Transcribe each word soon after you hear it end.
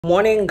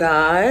Morning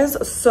guys,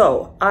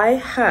 so I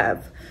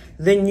have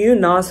the new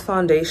NARS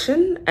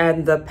foundation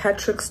and the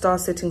Patrick Star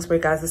setting spray.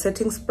 Guys, the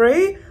setting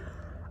spray,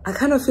 I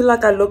kind of feel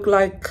like I look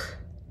like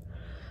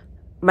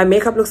my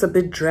makeup looks a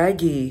bit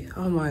draggy.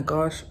 Oh my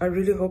gosh, I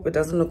really hope it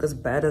doesn't look as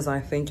bad as I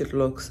think it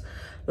looks.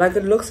 Like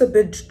it looks a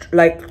bit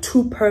like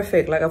too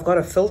perfect, like I've got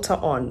a filter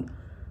on.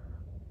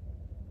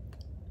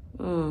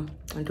 I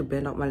need to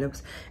bend up my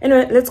lips.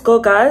 Anyway, let's go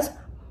guys.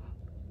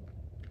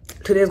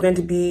 Today is going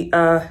to be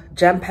a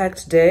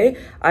jam-packed day.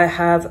 I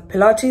have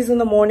Pilates in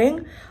the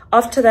morning.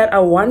 After that, I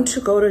want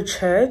to go to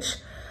church.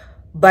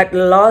 But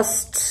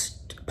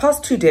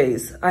past 2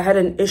 days, I had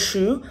an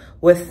issue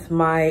with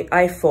my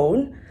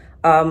iPhone.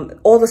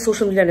 All the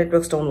social media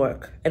networks don't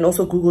work. And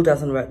also Google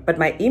doesn't work. But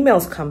my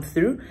emails come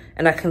through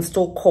and I can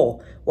still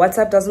call.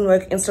 WhatsApp doesn't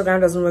work.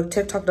 Instagram doesn't work.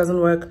 TikTok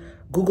doesn't work.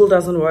 Google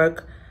doesn't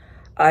work.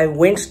 I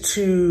went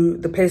to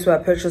the place where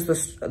I purchased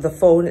the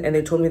phone and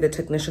they told me the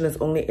technician is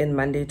only in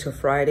Monday to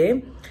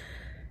Friday.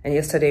 And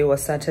yesterday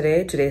was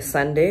Saturday, today's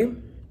Sunday.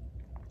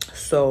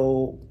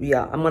 So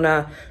yeah, I'm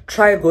gonna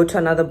try go to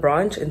another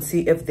branch and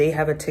see if they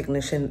have a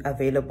technician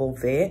available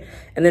there.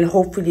 And then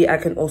hopefully I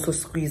can also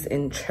squeeze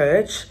in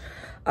church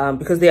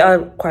because there are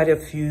quite a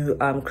few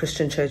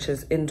Christian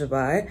churches in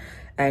Dubai.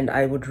 And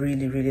I would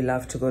really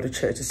love to go to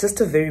church. It's just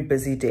a very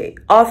busy day.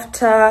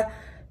 After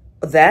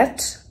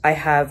that, I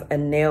have a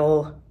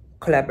nail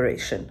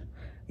collaboration.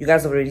 You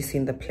guys have already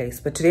seen the place,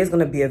 but today is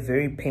going to be a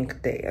very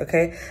pink day,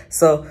 okay?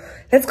 So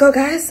let's go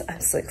guys. I'm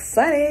so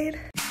excited.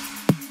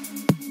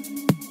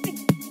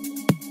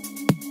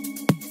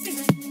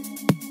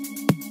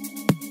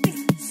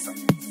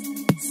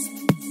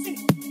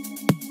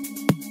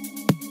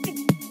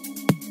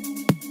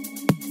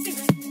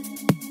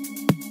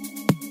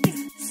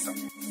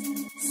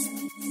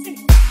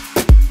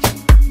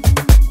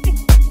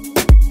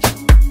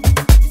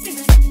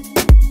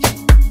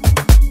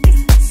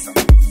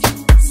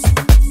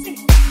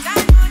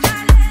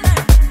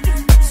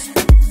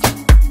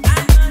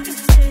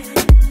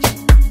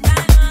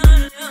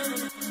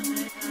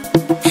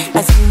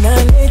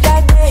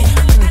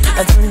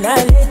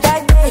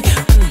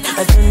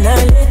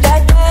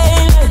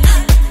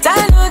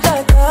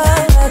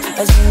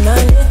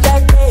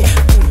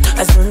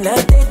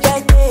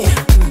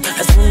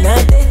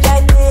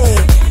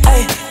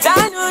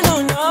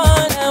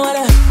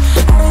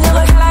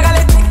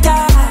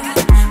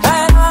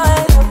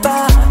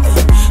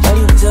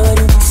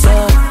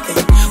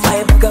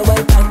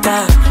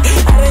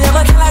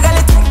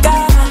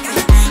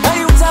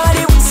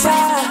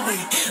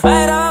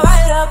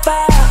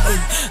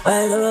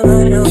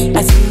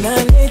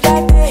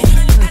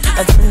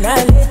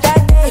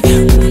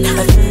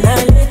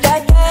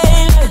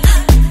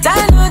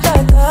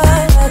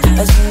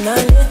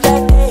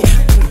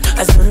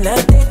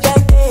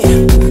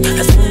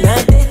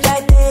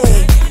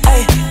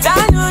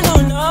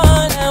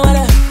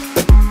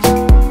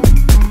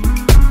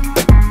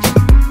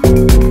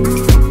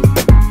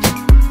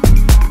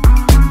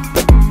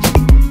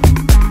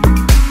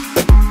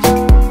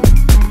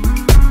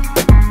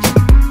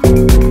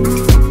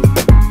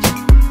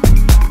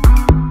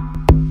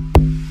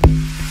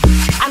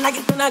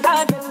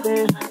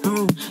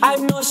 I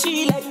know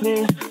she like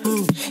me,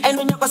 and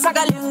when you go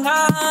sagalinga,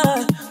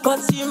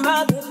 konsi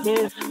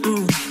magete,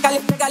 kale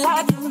pega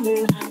lagi,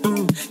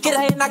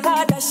 kira ina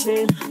kada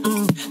she,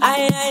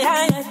 ay,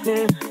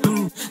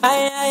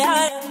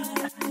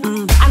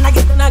 and I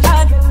get on a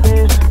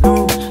garden,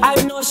 I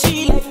know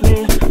she like me,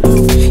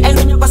 and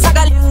when you go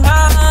sagalinga,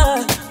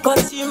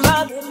 konsi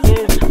magete,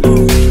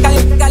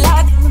 kale pega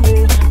lagi,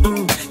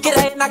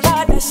 kira ina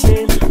kada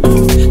she,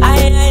 ay.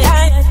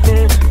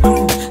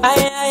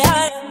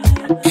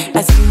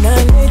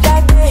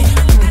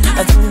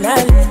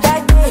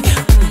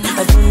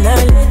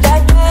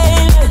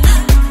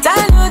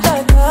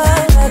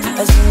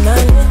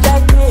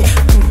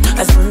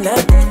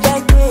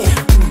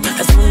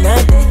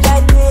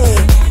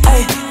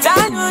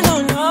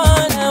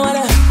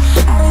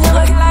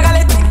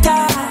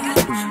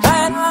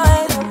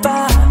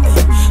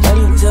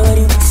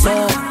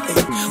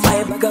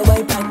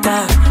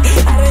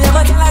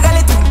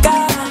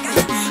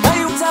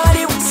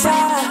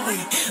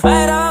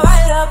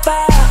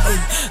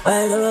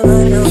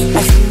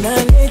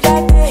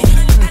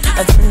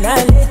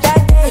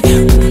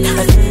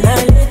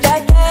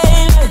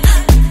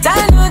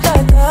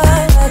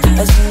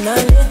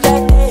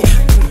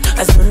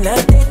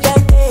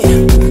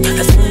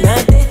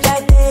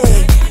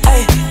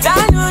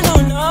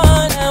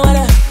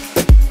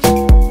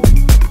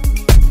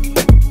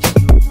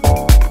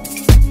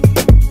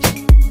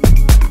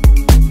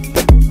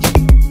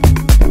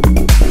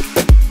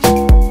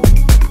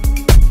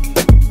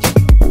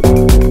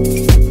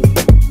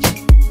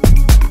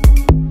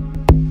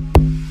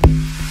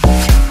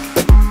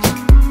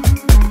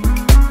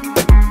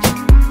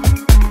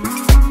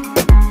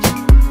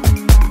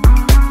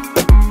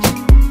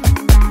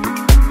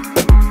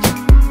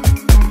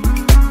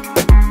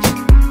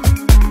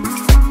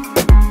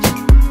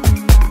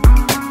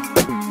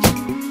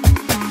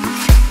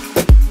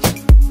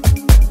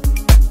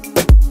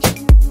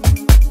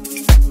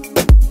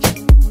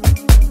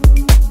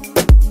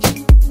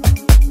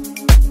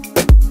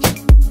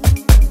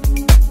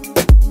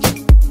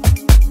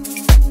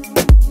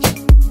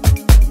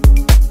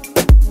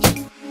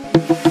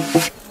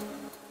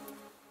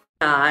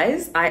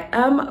 Guys, I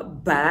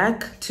am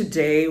back.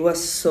 Today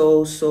was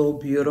so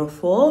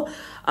beautiful.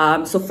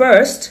 So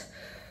first,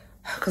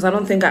 because I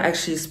don't think I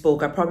actually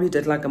spoke, I probably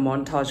did like a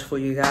montage for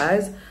you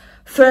guys.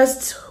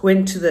 First,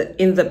 went to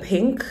the In the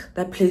Pink.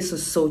 That place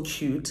is so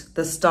cute.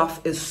 The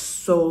staff is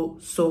so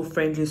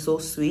friendly, so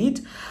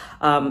sweet.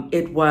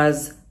 It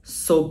was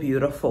so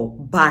beautiful.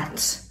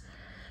 But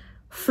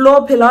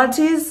floor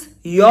Pilates,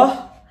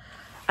 yo,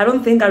 I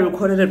don't think I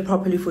recorded it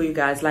properly for you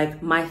guys.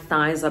 Like, my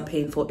thighs are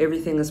painful.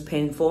 Everything is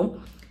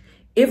painful.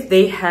 If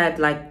they had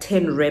like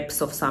 10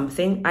 reps of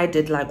something, I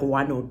did like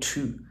 1 or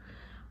 2.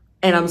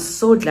 And I'm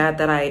so glad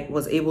that I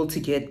was able to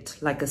get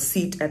like a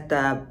seat at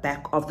the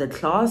back of the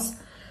class.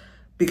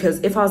 Because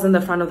if I was in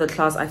the front of the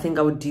class, I think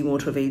I would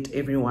demotivate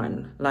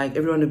everyone. Like,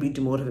 everyone would be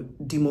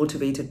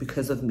demotivated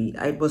because of me.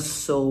 It was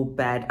so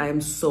bad. I am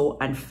so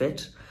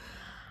unfit.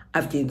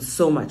 I've gained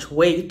so much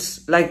weight.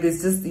 Like,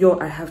 this is, yo,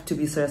 I have to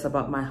be serious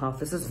about my health.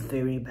 This is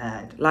very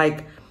bad.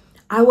 Like,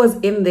 I was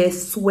in there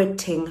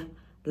sweating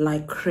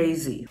like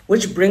crazy.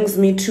 Which brings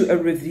me to a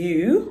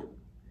review.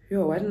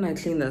 Yo, why didn't I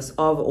clean this?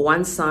 Of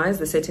One Size,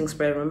 the setting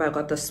spray. Remember, I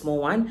got the small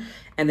one.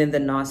 And then the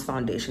NARS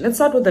foundation. Let's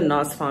start with the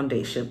NARS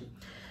foundation.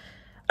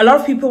 A lot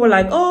of people were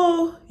like,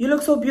 oh, you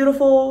look so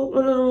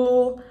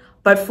beautiful.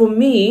 But for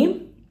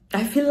me,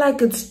 I feel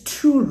like it's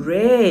too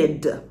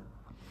red.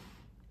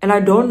 And I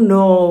don't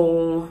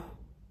know.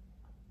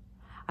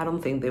 I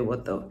don't think they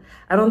would though.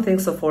 I don't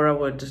think Sephora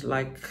would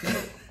like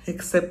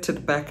accept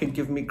it back and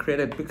give me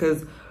credit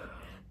because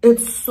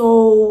it's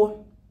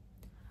so,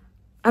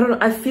 I don't know.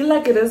 I feel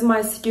like it is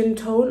my skin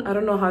tone. I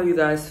don't know how you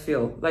guys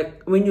feel.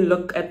 Like, when you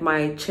look at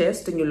my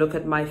chest and you look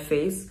at my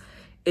face,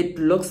 it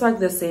looks like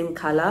the same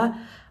color,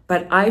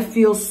 but I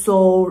feel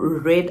so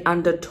red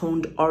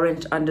undertoned,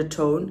 orange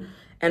undertone.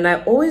 And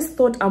I always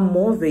thought I'm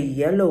more of a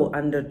yellow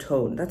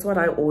undertone. That's what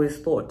I always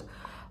thought.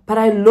 But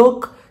I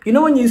look, you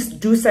know when you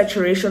do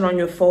saturation on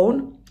your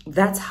phone?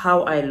 That's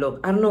how I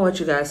look. I don't know what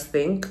you guys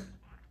think.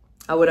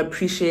 I would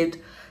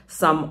appreciate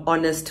some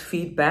honest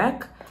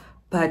feedback.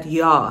 But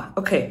yeah,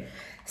 okay.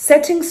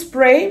 Setting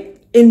spray.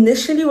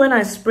 Initially, when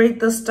I sprayed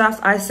this stuff,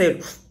 I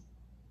said,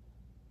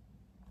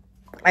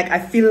 like, I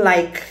feel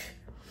like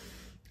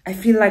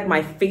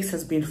my face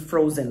has been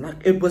frozen.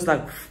 Like, it was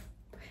like,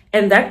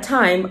 and that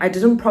time I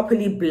didn't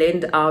properly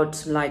blend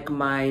out like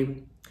my,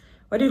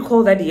 what do you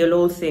call that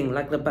yellow thing?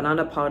 Like the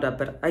banana powder,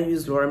 but I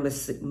used Laura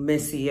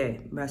Mercier.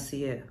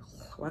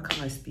 Why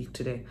can't I speak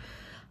today?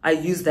 I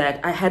used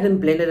that. I hadn't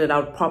blended it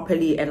out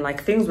properly and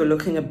like things were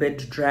looking a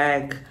bit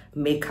drag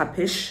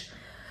makeup-ish.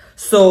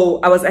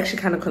 So I was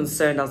actually kind of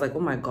concerned. I was like, oh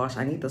my gosh,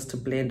 I need this to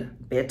blend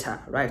better,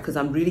 right? Because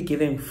I'm really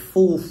giving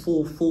full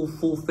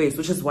face,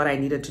 which is what I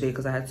needed today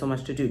because I had so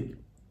much to do.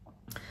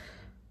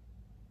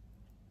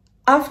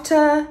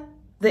 After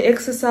the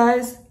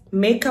exercise,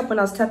 makeup, when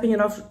I was tapping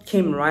it off,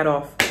 came right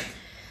off.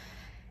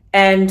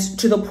 And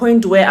to the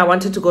point where I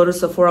wanted to go to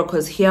Sephora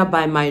because here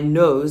by my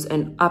nose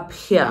and up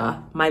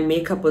here, my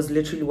makeup was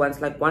literally once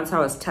I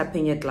was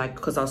tapping it, like,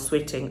 because I was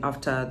sweating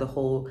after the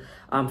whole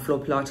floor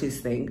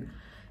Pilates thing,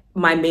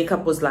 my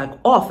makeup was like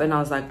off and I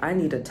was like, I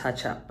need a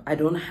touch up. I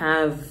don't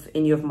have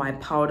any of my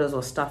powders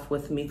or stuff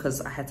with me because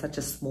I had such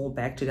a small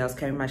bag today. I was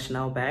carrying my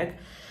Chanel bag.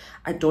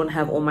 I don't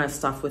have all my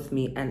stuff with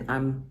me and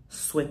I'm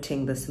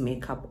sweating this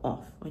makeup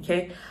off,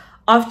 okay?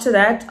 After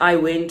that, I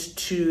went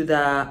to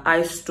the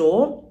eye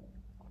store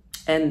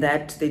and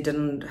that they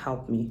didn't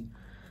help me.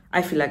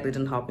 I feel like they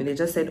didn't help me. They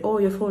just said, oh,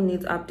 your phone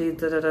needs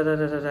updates,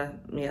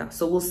 Yeah,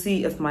 so we'll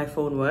see if my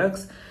phone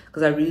works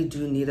because I really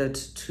do need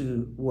it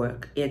to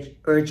work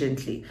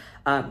urgently.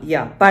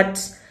 Yeah,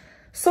 but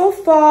so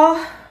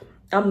far,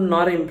 I'm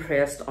not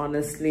impressed,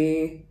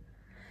 honestly.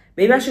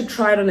 Maybe I should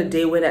try it on a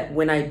day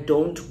when I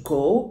don't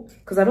go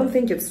because I don't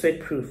think it's sweat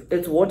proof.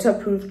 It's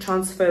waterproof,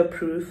 transfer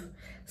proof,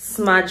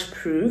 smudge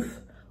proof,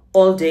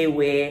 all day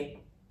wear.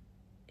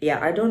 Yeah,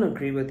 I don't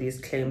agree with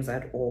these claims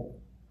at all.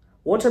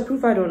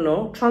 Waterproof, I don't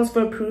know.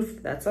 Transfer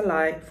proof, that's a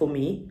lie for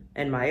me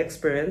and my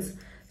experience.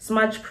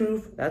 Smudge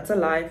proof, that's a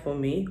lie for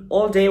me.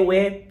 All day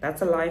wear,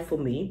 that's a lie for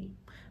me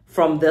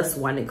from this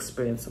one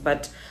experience.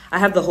 But I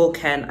have the whole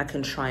can, I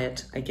can try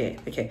it again.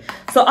 Okay,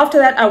 so after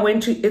that, I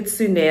went to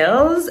Itsy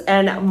Nails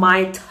and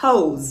my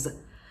toes.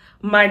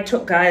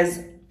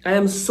 Guys, I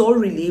am so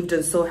relieved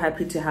and so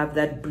happy to have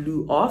that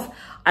blue off.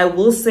 I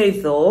will say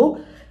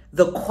though,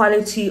 the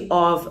quality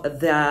of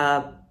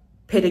the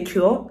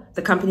pedicure,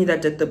 the company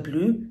that did the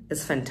blue,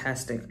 is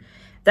fantastic.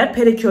 That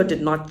pedicure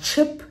did not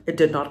chip, it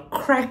did not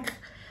crack,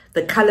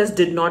 the colors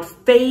did not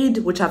fade,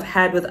 which I've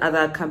had with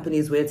other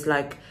companies where it's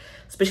like,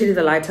 especially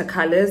the lighter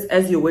colors,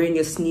 as you're wearing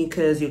your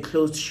sneakers, your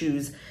closed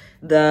shoes,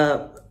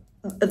 the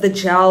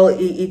gel,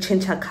 it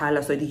changes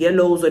color, so it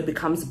yellows or it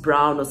becomes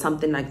brown or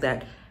something like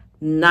that.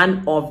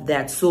 None of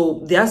that. So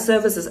their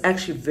service is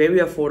actually very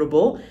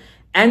affordable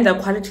and their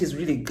quality is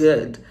really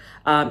good.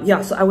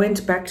 Yeah, so I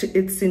went back to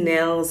Itsy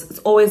Nails. It's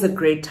always a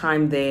great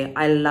time there.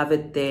 I love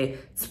it there.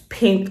 It's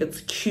pink,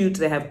 it's cute,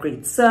 they have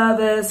great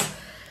service,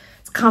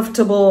 it's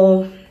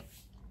comfortable.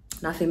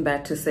 nothing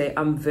bad to say.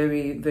 I'm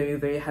very, very,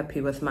 very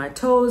happy with my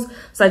toes.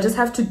 So I just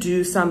have to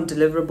do some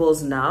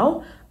deliverables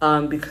now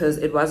because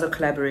it was a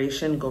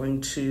collaboration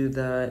going to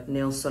the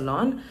nail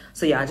salon.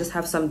 So yeah, I just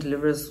have some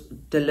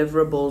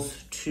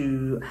deliverables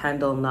to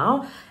handle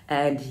now.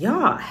 And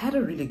yeah, I had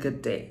a really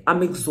good day.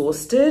 I'm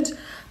exhausted,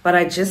 but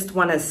I just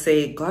want to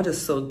say God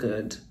is so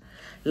good.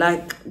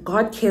 Like,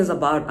 God cares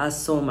about us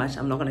so much.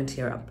 I'm not going to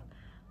tear up.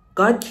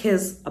 God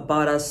cares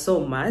about us so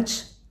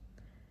much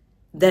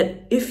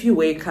that if you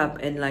wake up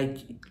and like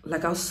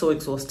I was so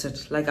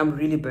exhausted, like I'm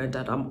really burnt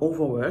out, I'm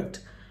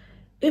overworked.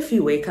 If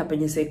you wake up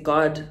and you say,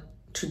 God,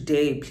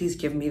 today, please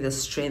give me the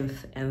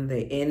strength and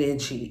the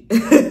energy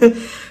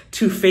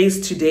to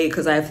face today,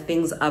 because I have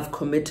things I've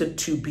committed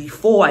to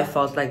before I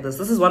felt like this.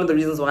 This is one of the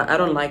reasons why I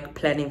don't like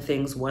planning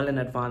things well in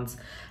advance.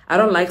 I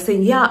don't like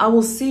saying, yeah, I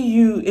will see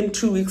you in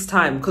 2 weeks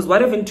time, because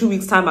what if in 2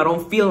 weeks time I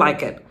don't feel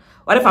like it?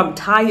 What if I'm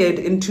tired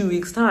in 2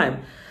 weeks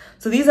time?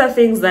 So these are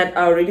things that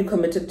I already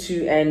committed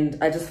to, and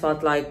I just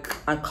felt like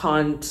I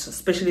can't,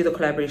 especially the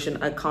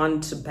collaboration, I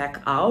can't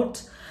back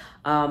out.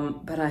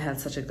 But I had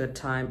such a good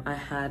time. I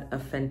had a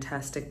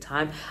fantastic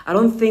time. I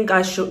don't think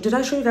did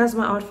I show you guys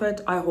my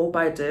outfit? I hope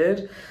I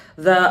did.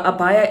 The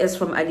abaya is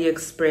from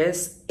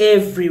AliExpress.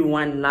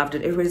 Everyone loved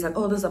it. Everybody's like,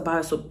 oh, this abaya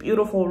is so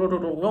beautiful.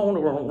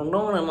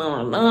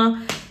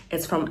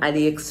 It's from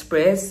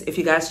AliExpress. If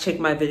you guys check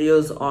my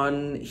videos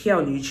on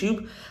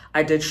YouTube,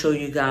 I did show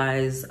you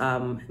guys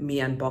me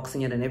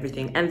unboxing it and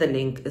everything, and the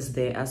link is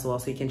there as well,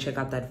 so you can check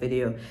out that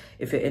video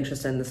if you're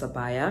interested in this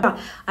abaya.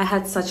 I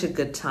had such a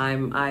good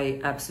time. I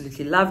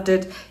absolutely loved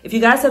it. If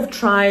you guys have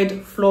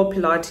tried floor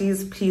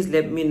Pilates, please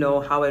let me know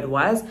how it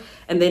was.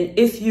 And then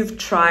if you've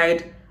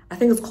tried, I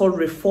think it's called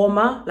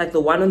Reformer, like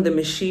the one on the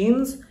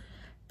machines,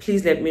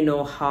 please let me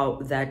know how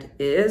that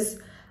is.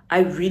 I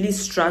really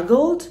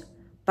struggled,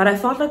 but I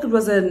felt like it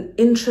was an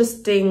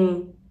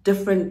interesting,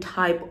 different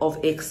type of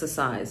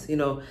exercise, you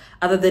know,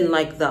 other than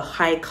like the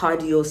high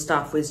cardio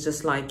stuff where it's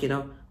just like, you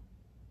know,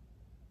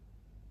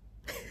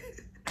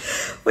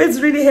 where it's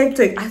really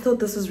hectic. I thought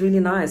this was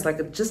really nice,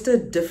 like just a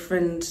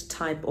different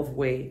type of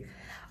way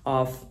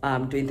of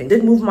doing things.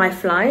 Did move my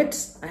flight.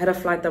 I had a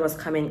flight that was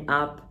coming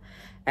up,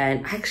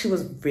 and I actually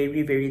was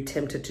very, very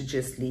tempted to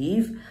just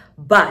leave.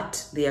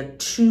 But there are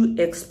 2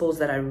 expos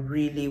that I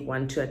really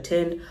want to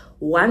attend.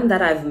 One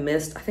that I've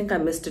missed, I think I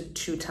missed it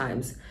 2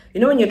 times. You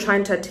know, when you're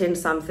trying to attend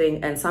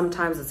something and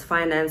sometimes it's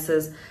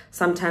finances,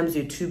 sometimes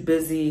you're too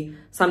busy,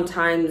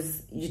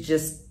 sometimes you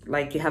just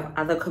like you have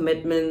other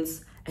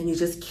commitments and you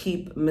just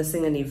keep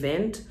missing an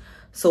event.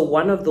 So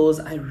one of those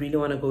I really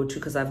want to go to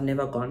because I've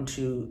never gone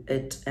to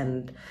it,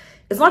 and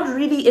it's not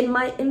really in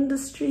my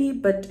industry,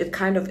 but it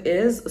kind of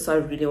is. So I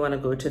really want to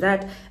go to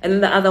that. And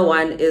then the other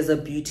one is a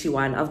beauty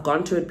one. I've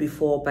gone to it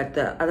before, but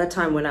the other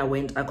time when I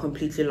went, I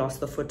completely lost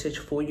the footage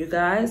for you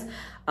guys.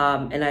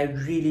 And I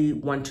really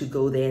want to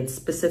go there and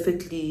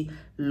specifically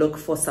look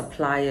for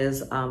suppliers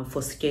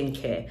for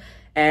skincare.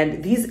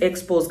 And these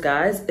expos,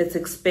 guys, it's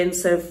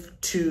expensive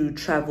to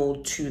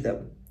travel to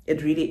them.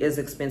 It really is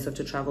expensive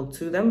to travel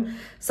to them.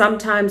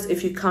 Sometimes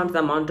if you count the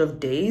amount of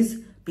days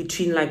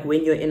between like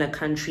when you're in a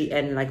country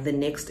and like the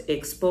next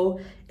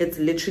expo, it's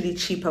literally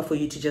cheaper for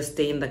you to just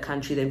stay in the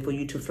country than for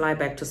you to fly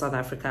back to South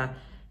Africa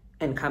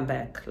and come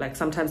back. Like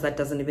sometimes that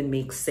doesn't even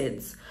make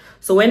sense.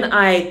 So when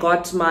I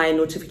got my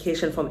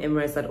notification from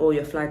Emirates that, oh,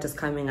 your flight is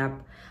coming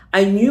up,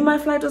 I knew my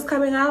flight was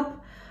coming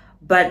up,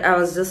 but I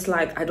was just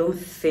like, I don't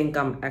think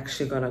I'm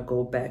actually gonna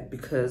go back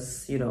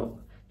because, you know,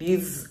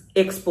 these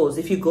expos,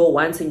 if you go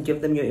once and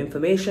give them your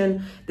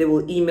information, they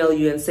will email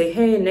you and say,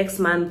 hey, next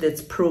month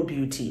it's pro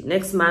beauty,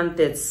 next month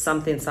it's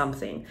something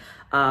something.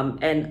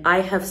 And I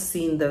have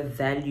seen the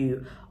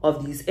value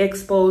of these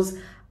expos.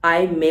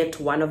 I met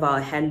one of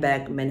our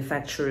handbag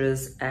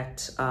manufacturers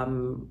at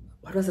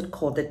what was it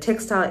called, the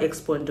Textile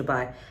Expo in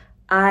Dubai,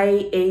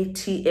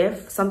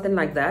 IATF, something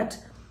like that.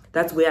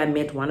 That's where I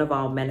met one of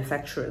our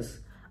manufacturers,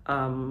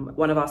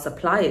 one of our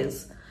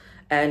suppliers.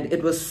 And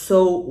it was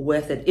so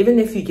worth it. Even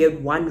if you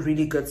get one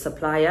really good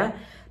supplier,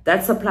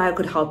 that supplier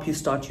could help you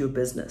start your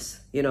business.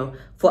 You know,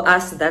 for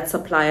us, that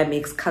supplier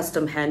makes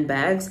custom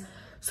handbags.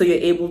 So you're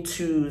able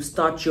to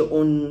start your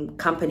own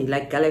company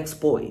like Galaxy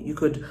Boy. You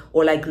could,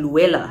 or like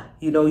Luella,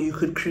 you know, you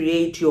could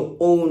create your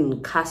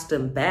own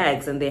custom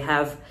bags. And they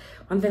have,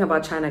 one thing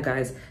about China,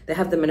 guys, they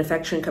have the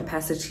manufacturing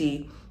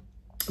capacity.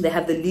 They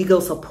have the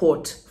legal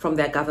support from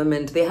their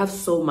government. They have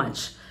so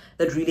much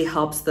that really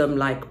helps them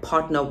like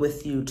partner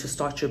with you to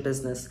start your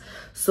business.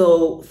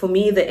 So for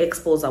me, the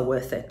expos are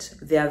worth it.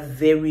 They are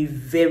very,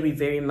 very,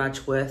 very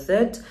much worth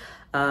it.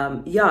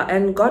 Yeah,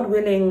 and God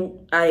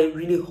willing, I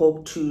really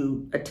hope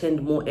to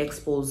attend more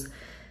expos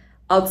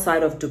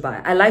outside of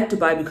Dubai. I like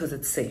Dubai because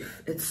it's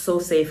safe. It's so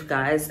safe,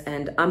 guys,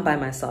 and I'm by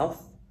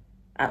myself.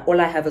 All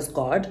I have is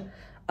God.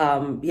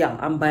 Yeah,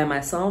 I'm by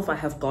myself. I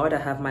have God. I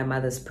have my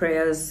mother's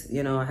prayers.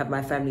 You know, I have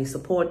my family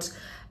support.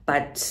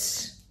 But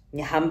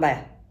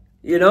nyahamba,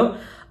 you know,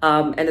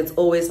 and it's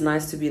always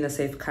nice to be in a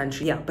safe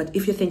country. Yeah, but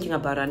if you're thinking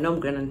about it, I know I'm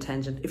going on a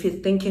tangent. If you're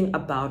thinking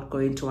about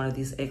going to one of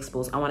these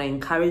expos, I want to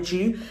encourage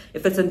you.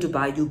 If it's in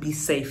Dubai, you'll be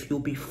safe. You'll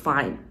be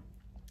fine.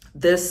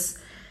 This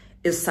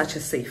is such a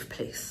safe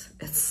place.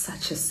 It's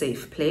such a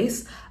safe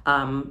place.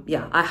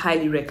 Yeah, I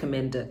highly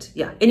recommend it.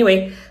 Yeah,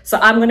 anyway, so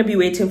I'm going to be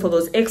waiting for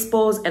those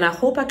expos, and I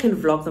hope I can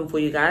vlog them for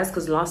you guys,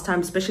 because last time,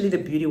 especially the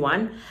beauty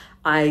one,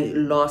 I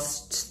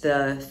lost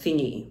the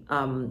thingy,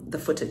 the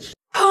footage.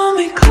 Pull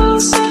me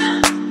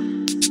closer.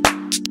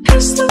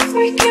 It's the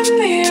freaking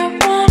me I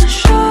wanna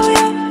show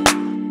you.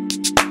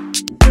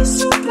 It's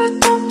so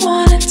good, don't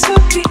want it to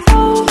be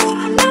over.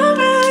 I'm not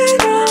ready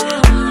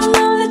now. I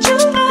know that you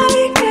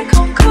like it,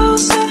 come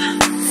closer.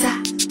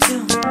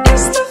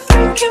 It's the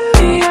freaking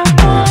me I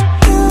want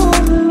you.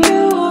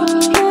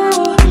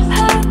 I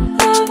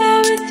love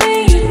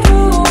everything you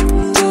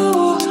do.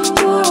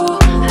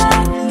 I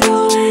do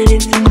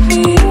anything for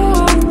you.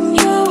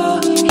 I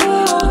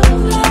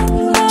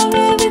love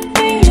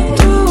everything you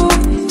do.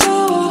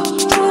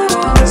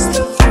 It's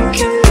the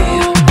freaking me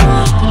I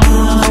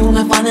want. I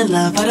wanna fall in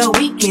love for the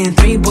weekend.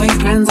 3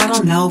 boyfriends, I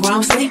don't know where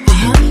I'm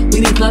sleeping. We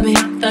be clubbing,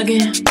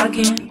 thugging,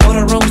 fucking.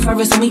 Order room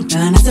service and we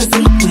done, it's a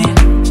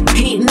sequence.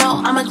 He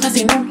know I'm a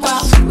classy new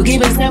pop. We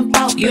keep it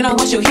simple, you know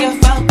what you here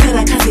for. Till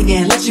I cuss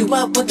again, let you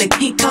up with the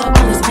key code.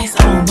 All this ice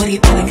on, but he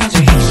better catch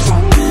your heat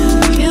stroke.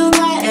 You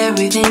like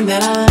everything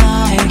that I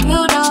like.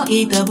 You don't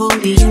eat the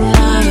booty, you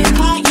like.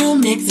 How you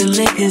mix the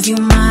liquors, you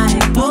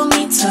might. Pull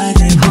me tight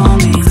and pull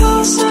me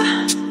closer.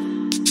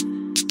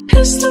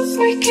 It's the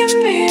freaking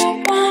me I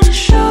wanna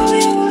show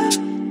you.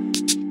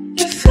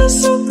 It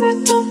feels so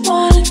good, don't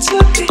want it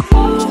to be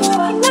over.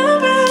 I'm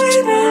not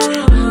ready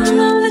now. I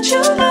know that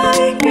you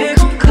like it,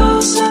 come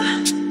closer.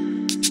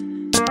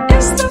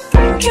 It's the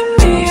freaking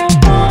me I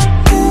want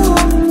you.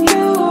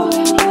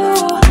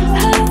 I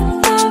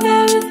love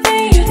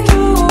everything you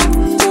do.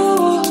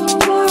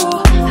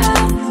 I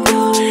do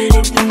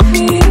anything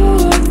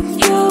for you.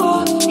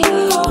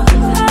 I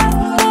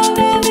love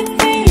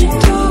everything you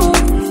do.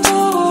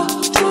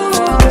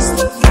 It's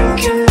the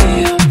freaking me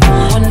I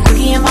want. Want a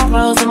cookie in my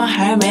rose and my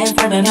Hermes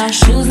feather. Nice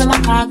shoes in my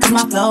car, cause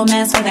my flow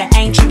man's feather.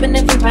 Ain't tripping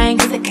if it rain,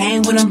 cause it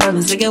came with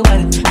umbrellas to get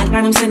wetter. I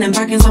got him sending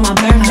Birkins on my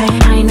birthday.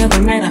 I ain't never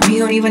met him, he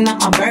don't even know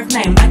my birth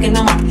name. Backing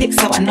on my pics,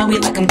 so I know he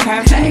like him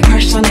perfect.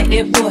 Crush on the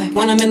it boy,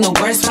 when I'm in the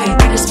worst way. I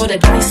just for the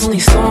dice, only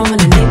store him in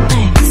the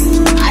nicknames.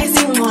 I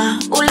see moi,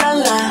 ooh la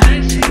la.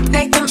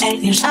 Take them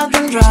 8 inch out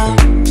them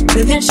drugs.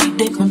 But then she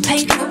dick from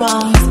paper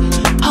balls.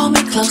 Hold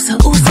me closer,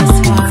 ooh so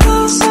far.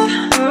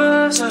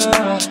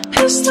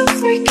 It's the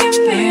freaking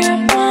me I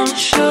wanna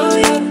show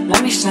you.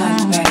 Let me show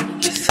you, baby.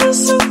 It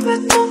feels so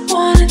good, don't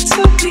want it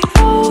to be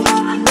over.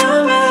 I'm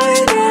not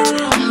ready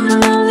now. I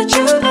know that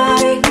you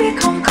like it,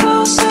 come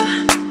closer.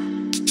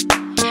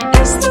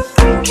 It's the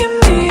freaking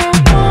me I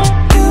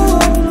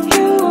want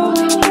you.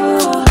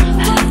 I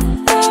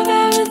love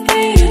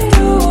everything you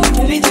do.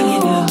 Everything you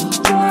do.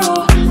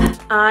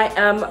 I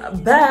am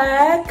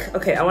back.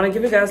 Okay, I want to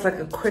give you guys like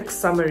a quick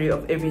summary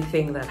of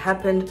everything that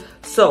happened.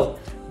 So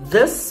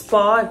this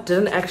spa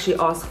didn't actually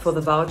ask for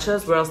the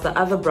vouchers, whereas the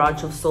other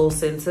branch of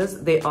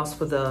Soulsenses, they asked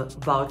for the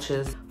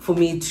vouchers for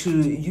me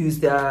to use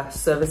their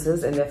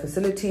services and their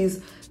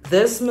facilities.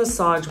 This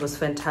massage was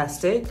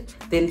fantastic.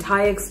 The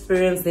entire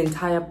experience, the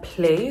entire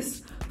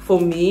place,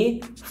 for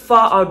me,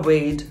 far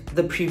outweighed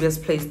the previous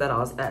place that I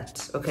was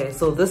at. Okay,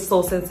 so this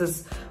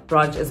Soulsenses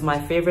branch is my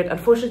favorite.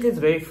 Unfortunately, it's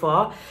very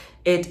far.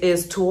 It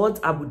is towards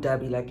Abu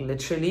Dhabi, like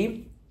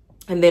literally.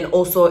 And then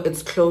also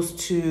it's close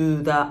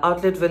to the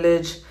outlet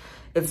village.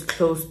 It's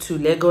close to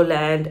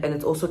Legoland, and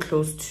it's also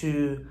close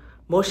to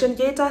Motion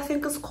Gate, I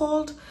think it's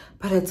called.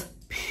 But it's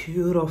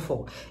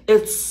beautiful.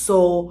 It's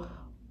so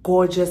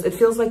gorgeous. It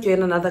feels like you're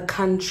in another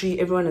country.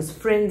 Everyone is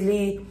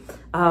friendly.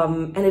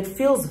 And it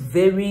feels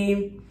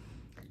very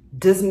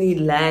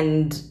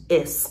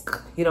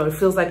Disneyland-esque. You know, it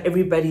feels like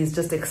everybody's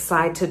just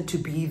excited to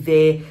be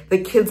there. The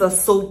kids are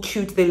so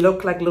cute. They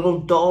look like little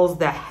dolls.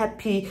 They're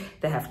happy.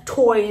 They have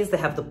toys. They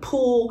have the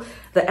pool.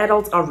 The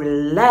adults are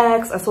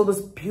relaxed. I saw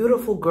this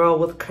beautiful girl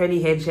with curly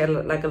hair. She had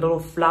like a little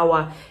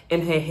flower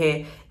in her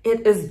hair.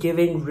 It is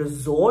giving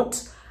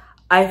resort.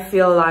 I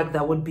feel like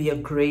that would be a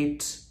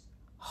great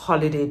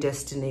holiday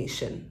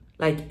destination.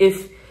 Like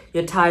if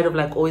you're tired of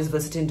like always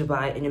visiting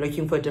Dubai and you're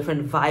looking for a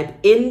different vibe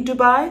in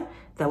Dubai,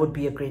 that would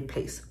be a great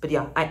place. But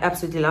yeah, I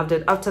absolutely loved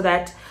it. After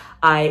that,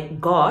 I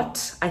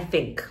got, I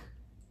think,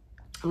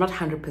 I'm not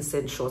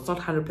 100% sure. It's not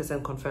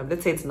 100% confirmed.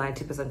 Let's say it's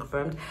 90%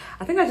 confirmed.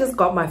 I think I just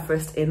got my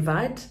first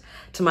invite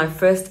to my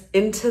first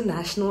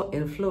international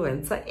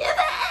influencer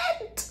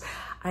event.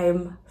 I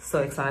am so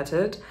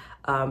excited.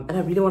 And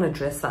I really want to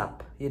dress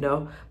up, you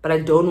know, but I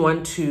don't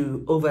want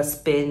to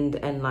overspend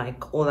and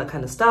like all that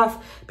kind of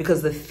stuff,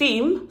 because the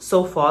theme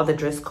so far, the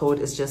dress code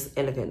is just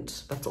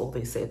elegant. That's all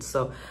they said.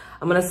 So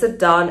I'm gonna sit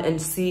down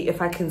and see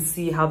if I can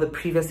see how the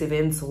previous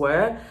events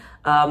were.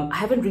 I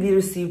haven't really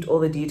received all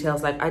the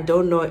details. Like I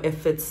don't know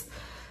if it's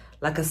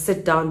like a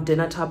sit down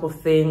dinner type of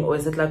thing, or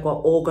is it like we're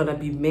all gonna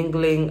be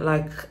mingling?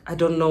 Like, I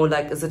don't know,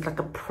 like, is it like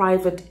a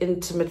private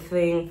intimate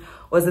thing,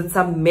 or is it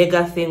some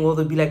mega thing where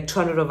there'll be like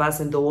 200 of us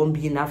and there won't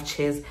be enough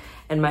chairs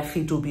and my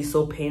feet will be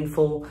so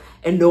painful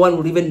and no one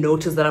will even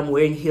notice that I'm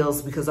wearing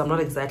heels because I'm not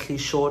exactly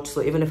short.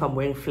 So even if I'm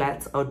wearing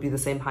flats, I would be the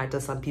same height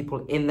as some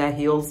people in their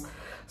heels.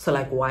 So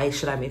like, why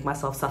should I make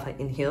myself suffer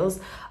in heels?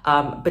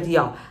 But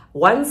yeah,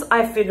 once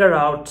I figure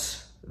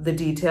out the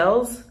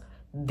details,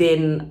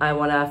 then I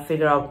want to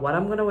figure out what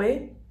I'm going to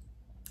wear.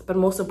 But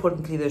most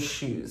importantly, the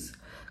shoes,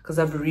 because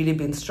I've really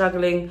been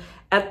struggling.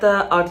 At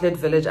the outlet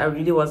village, I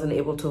really wasn't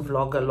able to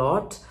vlog a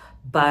lot,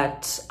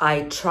 but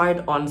I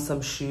tried on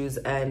some shoes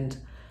and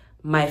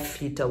my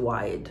feet are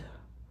wide.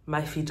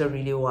 My feet are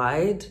really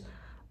wide.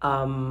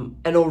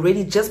 And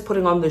already just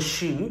putting on the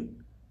shoe,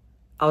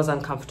 I was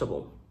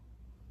uncomfortable.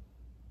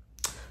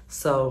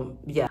 So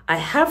yeah, I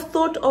have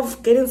thought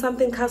of getting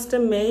something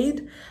custom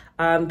made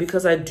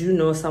because I do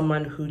know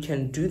someone who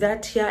can do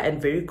that here and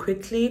very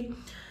quickly.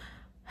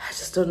 I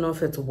just don't know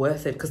if it's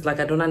worth it because like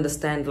I don't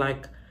understand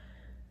like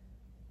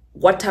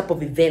what type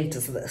of event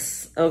is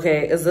this?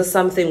 Okay, is this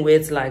something where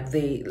it's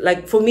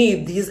like for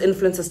me, these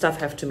influencer stuff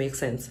have to make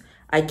sense.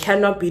 I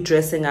cannot be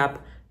dressing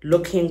up,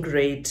 looking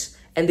great,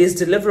 and there's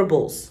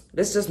deliverables.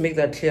 Let's just make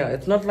that clear.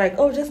 It's not like,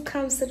 oh, just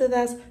come sit with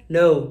us.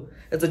 No,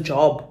 it's a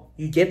job.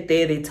 You get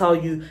there, they tell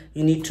you,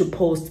 you need to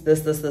post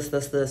this.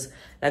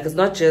 Like, it's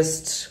not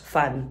just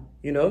fun,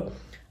 you know?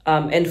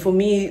 And for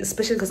me,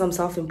 especially because I'm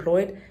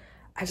self-employed,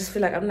 I just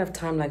feel like I don't have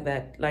time like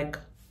that. Like,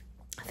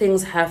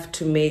 things have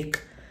to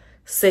make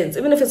sense.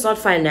 Even if it's not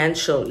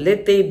financial,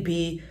 let there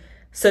be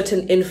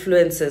certain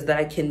influencers that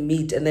I can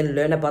meet and then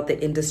learn about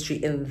the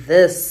industry in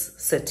this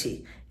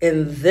city,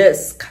 in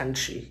this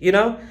country, you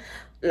know?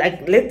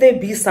 Like, let there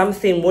be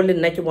something more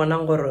than like,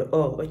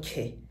 oh,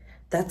 okay,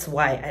 that's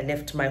why I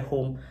left my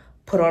home,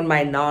 put on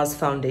my NARS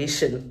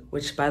foundation,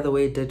 which by the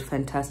way did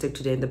fantastic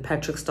today, and the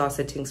Patrick Star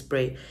setting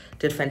spray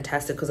did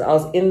fantastic because I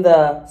was in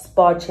the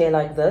spa chair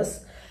like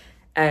this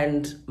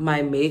and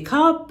my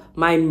makeup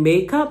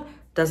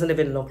doesn't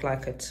even look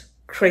like it.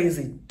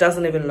 Crazy,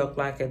 doesn't even look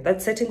like it.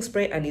 That setting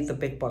spray, I need the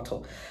big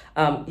bottle.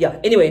 Yeah,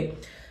 anyway,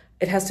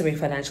 it has to make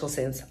financial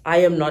sense. I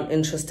am not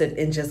interested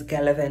in just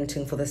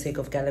gallivanting for the sake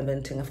of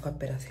gallivanting. I've got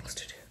better things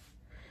to do.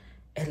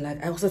 And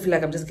like, I also feel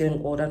like I'm just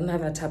getting old. I don't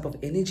have that type of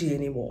energy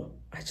anymore.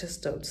 I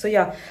just don't. So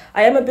yeah,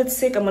 I am a bit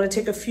sick. I'm going to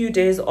take a few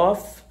days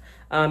off,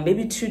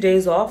 maybe 2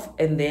 days off.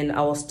 And then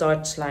I will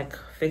start like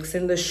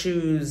fixing the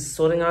shoes,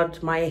 sorting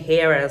out my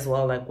hair as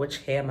well. Like, which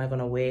hair am I going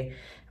to wear?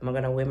 Am I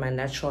going to wear my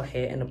natural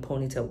hair in a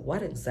ponytail?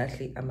 What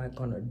exactly am I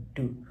going to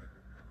do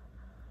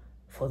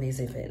for this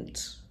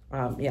event?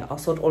 Yeah, I'll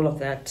sort all of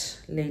that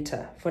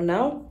later. For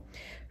now,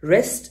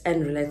 rest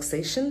and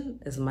relaxation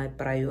is my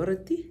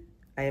priority.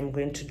 I am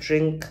going to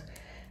drink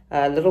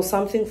a little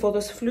something for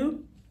this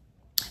flu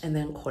and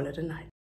then call it a night.